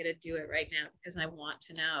 but I'm gonna do it right now because I want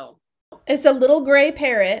to know. It's a little gray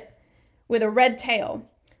parrot with a red tail.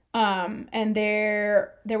 And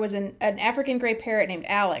there was an African gray parrot named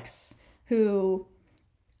Alex who,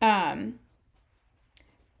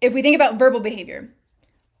 if we think about verbal behavior,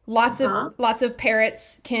 lots of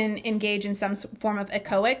parrots can engage in some form of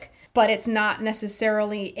echoic, but it's not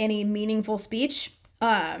necessarily any meaningful speech.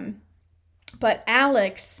 But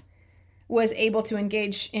Alex was able to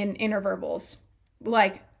engage in interverbals,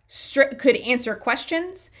 like could answer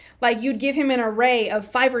questions. Like you'd give him an array of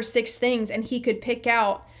 5 or 6 things and he could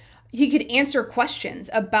answer questions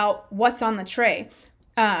about what's on the tray.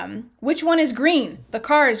 Which one is green? The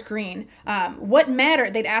car is green. What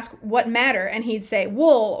matter? They'd ask what matter, and he'd say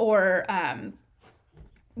wool or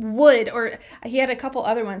wood, or he had a couple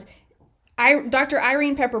other ones. Dr.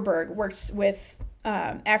 Irene Pepperberg works with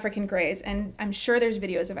African grays, and I'm sure there's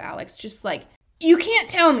videos of Alex just like, you can't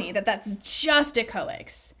tell me that that's just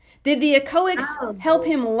echoics. Did the echoics help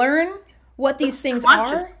him learn what these things are?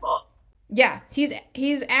 Yeah,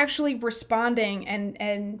 he's actually responding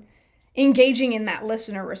and engaging in that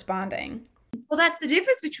listener responding. Well, that's the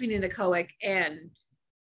difference between an echoic and,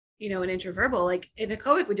 an intraverbal. Like an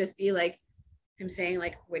echoic would just be like him saying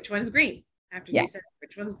like, which one's green? After you said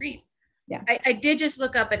which one's green. Yeah. I did just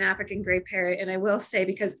look up an African gray parrot, and I will say,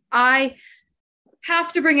 because I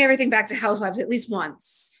have to bring everything back to housewives at least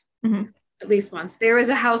once. Mm-hmm. At least once. There was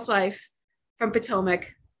a housewife from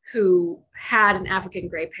Potomac who had an African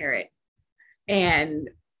gray parrot and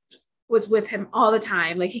was with him all the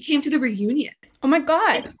time. Like, he came to the reunion. Oh my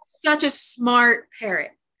God. It's such a smart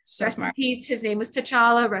parrot. So rest smart. in peace. His name was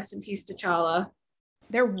T'Challa. Rest in peace, T'Challa.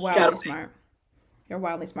 They're wildly smart. They're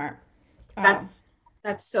wildly smart. That's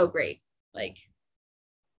so great. Like,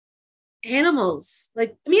 animals.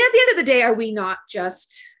 Like, I mean, at the end of the day, are we not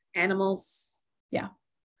just animals? Yeah.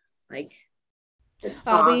 Like,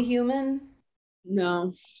 I'll be human.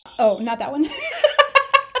 No. Oh, not that one.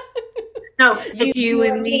 No, it's you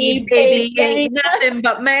and me, baby. Ain't nothing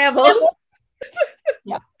but mammals.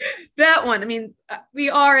 Yeah. That one. I mean, we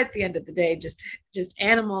are at the end of the day just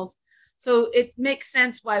animals. So it makes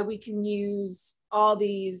sense why we can use all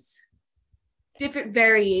these different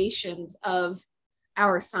variations of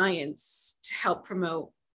our science to help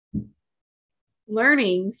promote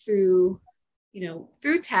learning through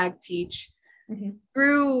tag teach,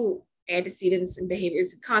 through antecedents and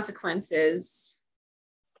behaviors and consequences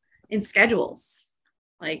and schedules.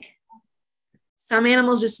 Like, some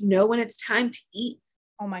animals just know when it's time to eat.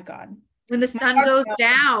 Oh my God. When the sun goes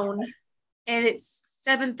down and it's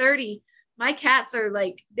 7:30, my cats are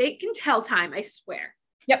like, they can tell time, I swear.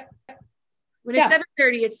 Yep. When it's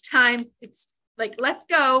 7:30, it's time. It's like, let's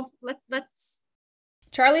go. Let's.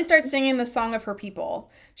 Charlie starts singing the song of her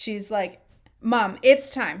people. She's like, Mom, it's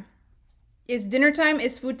time. It's dinner time.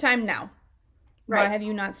 It's food time now. Right. Why have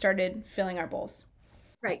you not started filling our bowls?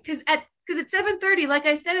 Right. Because at 7:30, like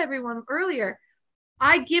I said, everyone earlier,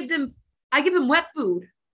 I give them wet food.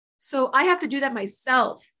 So I have to do that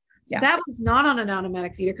myself. So that was not on an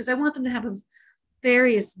automatic feeder, because I want them to have a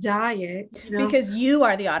various diet. Because you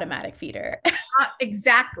are the automatic feeder.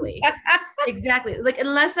 Exactly. Exactly. Like,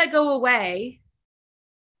 unless I go away,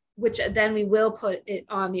 which then we will put it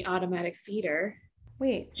on the automatic feeder.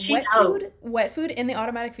 Wait, wet food in the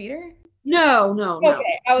automatic feeder? No.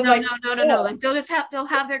 Okay, I was no. Like, they'll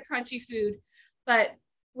have their crunchy food, but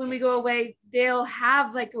when we go away, they'll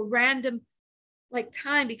have like a random like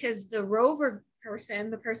time, because the Rover person,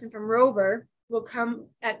 the person from Rover, will come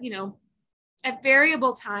at at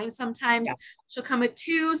variable times. Sometimes she'll come at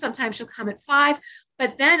 2, sometimes she'll come at 5,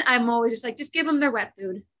 but then I'm always just like, just give them their wet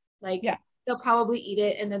food. Like, they'll probably eat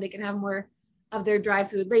it, and then they can have more of their dry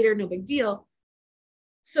food later. No big deal.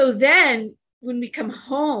 So then when we come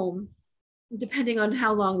home, depending on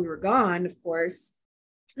how long we were gone, of course,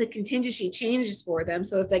 the contingency changes for them.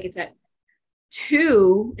 So if like it's at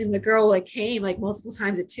 2 and the girl like came like multiple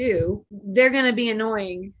times at 2, they're going to be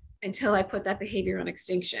annoying until I put that behavior on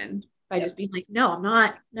extinction by just being like, no, I'm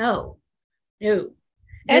not. No. And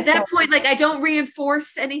at that point, like, I don't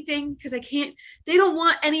reinforce anything, because they don't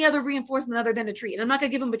want any other reinforcement other than a treat. And I'm not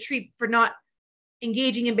going to give them a treat for not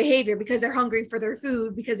engaging in behavior because they're hungry for their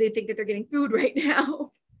food, because they think that they're getting food right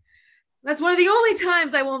now. That's one of the only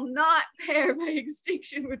times I will not pair my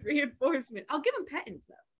extinction with reinforcement. I'll give them pettings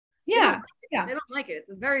though. Yeah. I don't like it.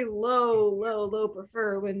 It's a very low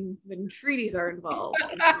prefer when treaties are involved.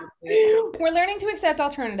 We're learning to accept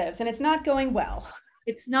alternatives, and it's not going well.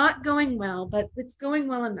 It's not going well, but it's going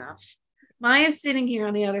well enough. Maya's sitting here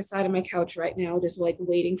on the other side of my couch right now, just like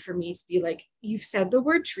waiting for me to be like, you've said the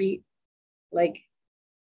word treat like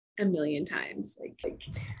a million times. Like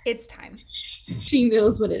it's time. She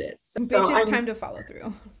knows what it is. So it's time to follow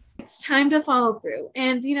through. It's time to follow through.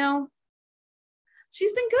 And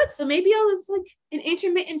she's been good. So maybe I was like, an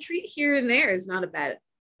intermittent treat here and there is not a bad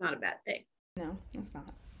thing. No, it's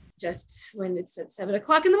not. It's just when it's at 7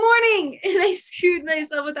 o'clock in the morning and I screwed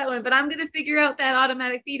myself with that one. But I'm gonna figure out that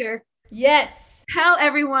automatic feeder. Yes. Tell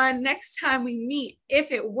everyone next time we meet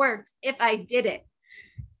if it worked, if I did it.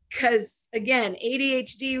 Because again,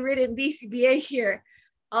 ADHD ridden BCBA here.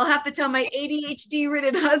 I'll have to tell my ADHD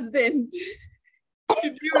ridden husband to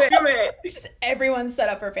do it. Just everyone set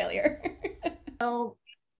up for failure. Oh,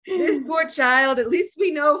 this poor child, at least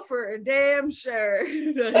we know for a damn sure.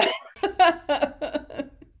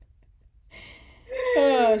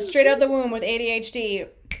 Oh, straight out the womb with ADHD.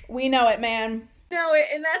 We know it, man. Know it,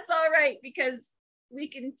 and that's all right, because we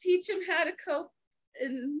can teach them how to cope,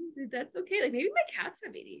 and that's okay. Like, maybe my cats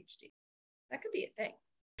have ADHD. That could be a thing.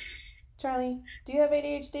 Charlie, do you have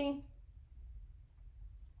ADHD?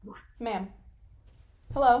 Ma'am.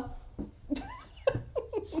 Hello.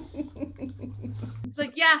 It's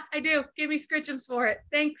like, yeah, I do. Give me scritchums for it.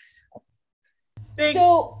 Thanks.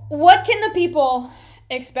 So, what can the people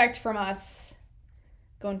expect from us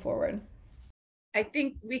going forward? I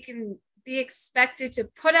think we can be expected to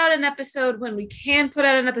put out an episode when we can put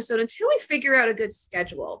out an episode until we figure out a good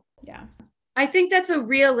schedule. Yeah. I think that's a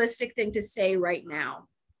realistic thing to say right now.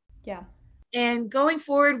 Yeah. And going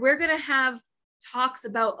forward, we're going to have talks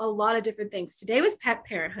about a lot of different things. Today was pet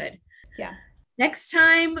parenthood. Yeah. Next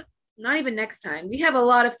time, not even next time, we have a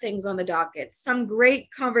lot of things on the docket. Some great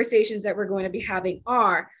conversations that we're going to be having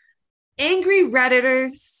are angry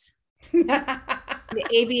Redditors, the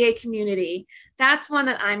ABA community. That's one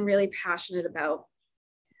that I'm really passionate about.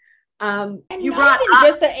 And you not even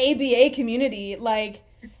just the ABA community, like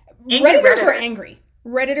Redditors are angry.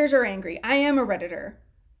 Redditors are angry. I am a Redditor,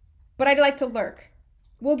 but I'd like to lurk.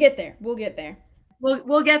 We'll get there. We'll get there.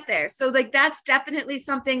 We'll get there. So like that's definitely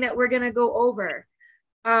something that we're gonna go over.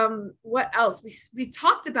 What else? We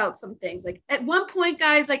talked about some things. Like at one point,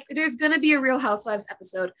 guys, like there's gonna be a Real Housewives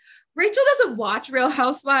episode. Rachel doesn't watch Real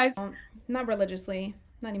Housewives. Not religiously.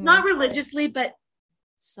 Not anymore. Not religiously, but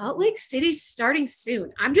Salt Lake City's starting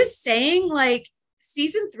soon. I'm just saying, like,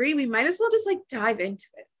 season 3, we might as well just like dive into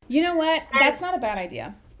it. You know what? That's not a bad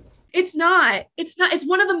idea. It's not. It's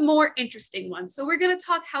one of the more interesting ones. So we're going to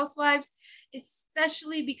talk Housewives,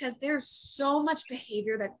 especially because there's so much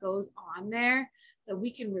behavior that goes on there that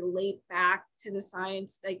we can relate back to the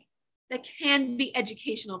science, like that can be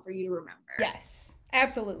educational for you to remember. Yes,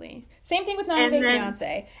 absolutely. Same thing with 90 Day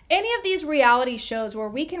Fiancé. Any of these reality shows where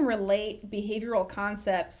we can relate behavioral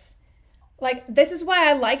concepts. Like, this is why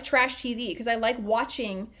I like trash TV, because I like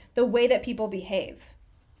watching the way that people behave.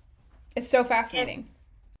 It's so fascinating.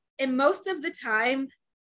 And most of the time,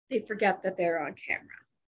 they forget that they're on camera.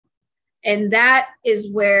 And that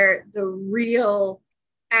is where the real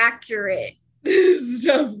accurate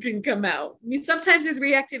stuff can come out. I mean, sometimes there's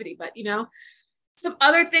reactivity, but some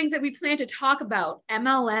other things that we plan to talk about,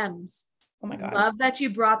 MLMs. Oh my God. Love that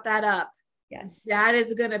you brought that up. Yes. That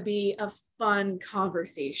is going to be a fun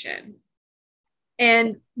conversation.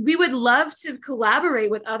 And we would love to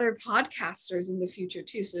collaborate with other podcasters in the future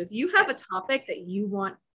too. So if you have a topic that you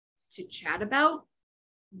want to chat about,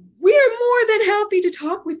 we're more than happy to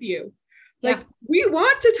talk with you. Like, we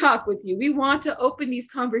want to talk with you. We want to open these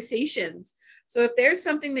conversations. So if there's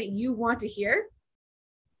something that you want to hear,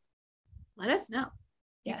 let us know.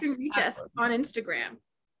 Yes, you can reach us on Instagram.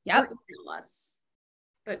 Yep. Or email us.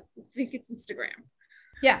 But I think it's Instagram.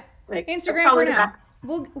 Yeah. Like Instagram for now.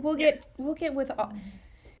 We'll get with all.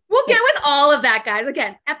 We'll get with all of that, guys.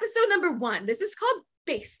 Again, episode number 1. This is called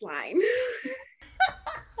Baseline.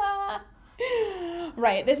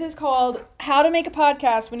 Right. This is called How to Make a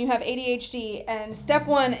Podcast When You Have ADHD. And step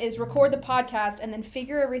 1 is record the podcast and then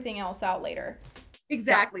figure everything else out later.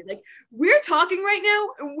 Exactly. Like, we're talking right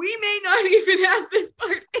now, and we may not even have this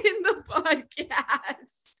part in the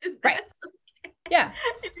podcast. Right. Okay. Yeah.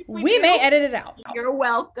 We may edit it out. You're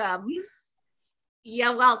welcome.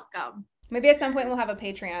 You're welcome. Maybe at some point we'll have a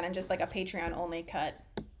Patreon and just like a Patreon only cut.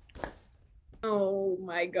 Oh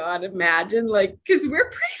my God. Imagine, like, because we're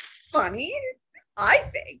pretty funny. I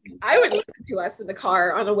think I would listen to us in the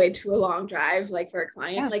car on the way to a long drive, like for a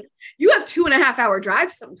client. Yeah. Like, you have 2.5-hour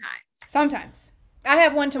drives sometimes. Sometimes. I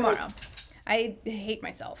have one tomorrow. I hate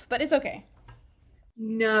myself, but it's okay.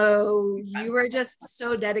 No, you are just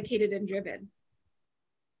so dedicated and driven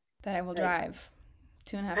that I will drive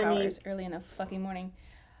 2.5 hours early in the fucking morning.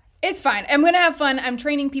 It's fine. I'm going to have fun. I'm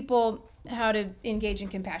training people how to engage in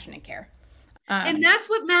compassionate care. And that's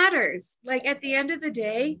what matters. Like, at the end of the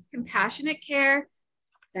day, compassionate care,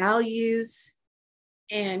 values,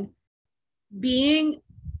 and being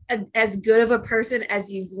as good of a person as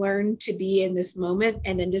you've learned to be in this moment,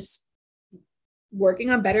 and then just working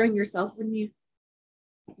on bettering yourself when you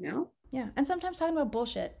know? Yeah. And sometimes talking about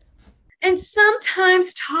bullshit. And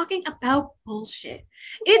sometimes talking about bullshit.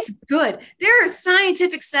 It's good. There are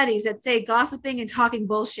scientific studies that say gossiping and talking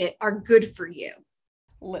bullshit are good for you.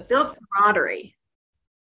 Listen. Build camaraderie.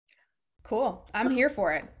 Cool. I'm here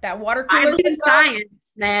for it. That water cooler. I believe in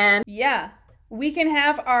science, man. Yeah. We can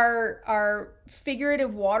have our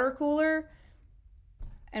figurative water cooler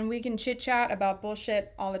and we can chit chat about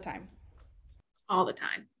bullshit all the time. All the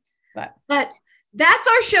time. But that's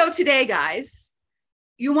our show today, guys.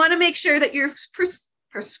 You want to make sure that you're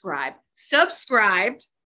subscribed.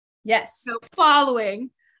 Yes. So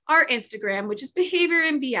following our Instagram, which is Behavior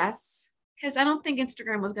MBS, because I don't think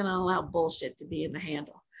Instagram was going to allow bullshit to be in the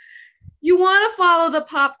handle. You want to follow the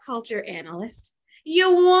Pop Culture Analyst.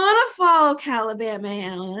 You want to follow Calabama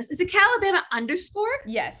Analyst. Is it Calabama _?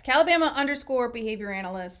 Yes, Calabama _ Behavior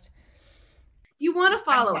Analyst. You want to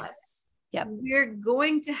follow us. Yep. We're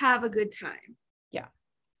going to have a good time. Yeah.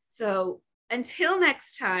 So until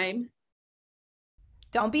next time.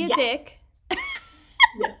 Don't be a dick.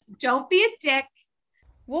 Yes. Don't be a dick.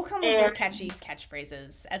 We'll come up with catchy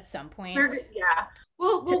catchphrases at some point. Yeah.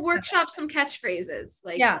 We'll workshop some catchphrases.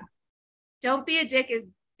 Like, yeah. Don't be a dick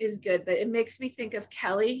is good, but it makes me think of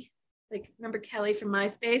Kelly. Like, remember Kelly from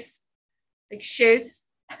MySpace? Like, shoes.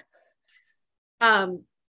 At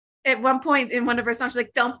one point in one of her songs, she's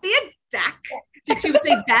like, don't be a dick. She would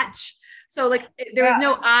say batch. So like there was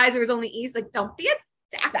no I's, there was only E's, like, don't be a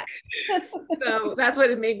dick. So that's what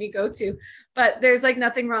it made me go to. But there's like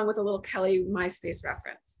nothing wrong with a little Kelly MySpace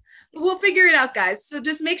reference. But we'll figure it out, guys. So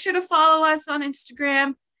just make sure to follow us on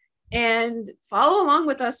Instagram and follow along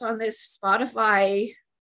with us on this Spotify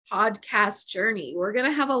podcast journey. We're going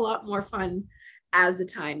to have a lot more fun as the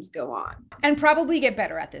times go on. And probably get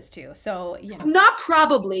better at this too. So, Not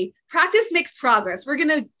probably. Practice makes progress. We're going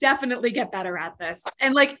to definitely get better at this.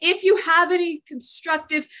 And like, if you have any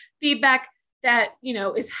constructive feedback that,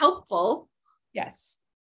 is helpful. Yes.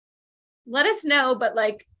 Let us know. But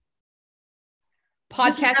like,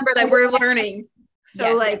 podcast, remember that we're learning.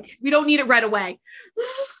 So like, we don't need it right away.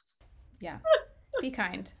 Yeah. Be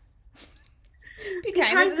kind. Be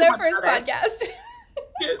kind. This is our first podcast.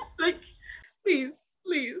 Yes. Like, please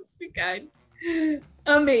be kind.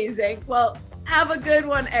 Amazing. Well, have a good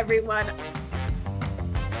one, everyone.